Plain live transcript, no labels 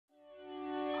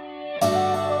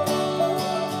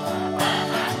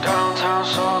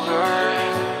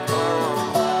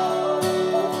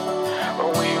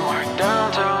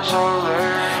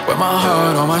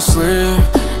sleep,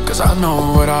 cause I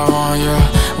know what I want,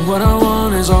 yeah. What I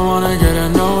want is I wanna get to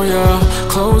know ya.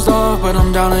 Closed off, but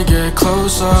I'm down to get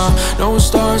closer. No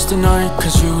stars tonight,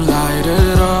 cause you light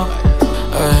it up,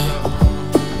 ay.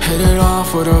 Hit it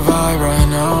off with a vibe right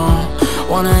now.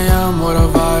 1 AM, what a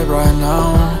vibe right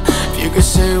now. If you could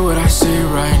see what I see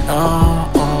right now,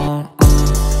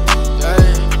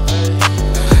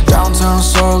 Downtown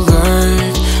Salt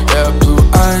Lake, yeah, blue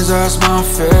eyes, that's my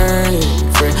favorite.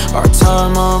 Our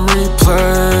time on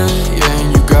replay, yeah,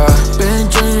 and you got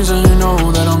big dreams and you know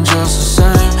that I'm just the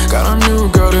same. Got a new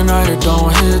girl tonight, it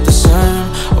don't hit the same.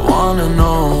 I wanna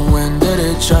know, when did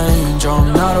it change?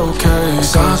 I'm not okay,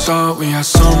 cause I thought we had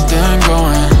something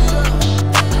going.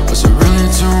 Was it really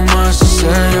too much to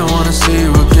say? I wanna see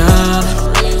you again.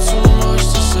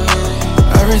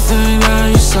 Everything that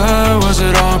you said, was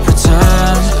it all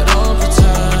pretend?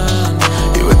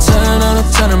 You were 10 out of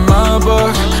 10 in my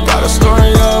book. Got a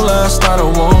story of last night, I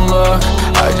won't look.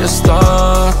 I just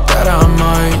thought that I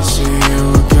might see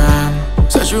you again.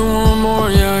 Said you want more,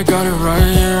 yeah, I got it right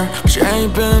here. But you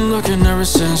ain't been looking ever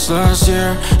since last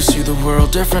year. You see the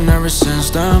world different ever since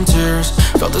them tears.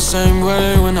 Felt the same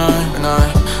way when I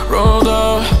rolled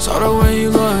up. Saw the way you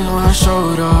looked when I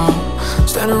showed up.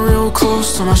 Standing real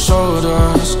close to my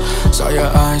shoulders. Saw your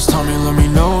eyes, tell me, let me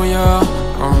know, yeah.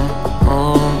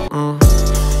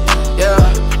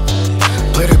 Yeah.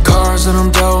 Play the cards that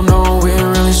I'm dealt, no, we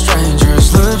ain't really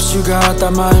strangers. Lips you got,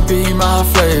 that might be my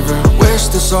flavor. Wish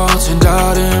this all turned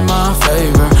out in my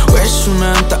favor. Wish you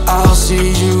meant that I'll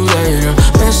see you later.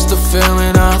 Miss the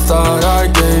feeling I thought I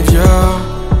gave you,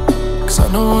 cause I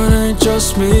know it ain't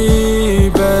just me,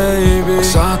 baby.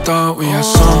 Cause I thought we had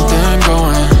something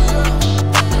going.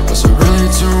 Was it really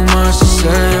too much to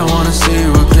say? I wanna see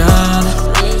you again.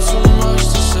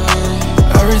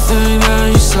 Everything that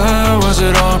you said, was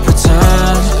it all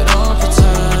pretend?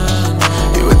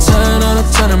 You were 10 out of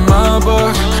 10 in my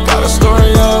book. Got a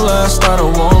story of last night, I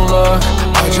won't look.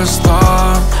 I just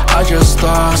thought,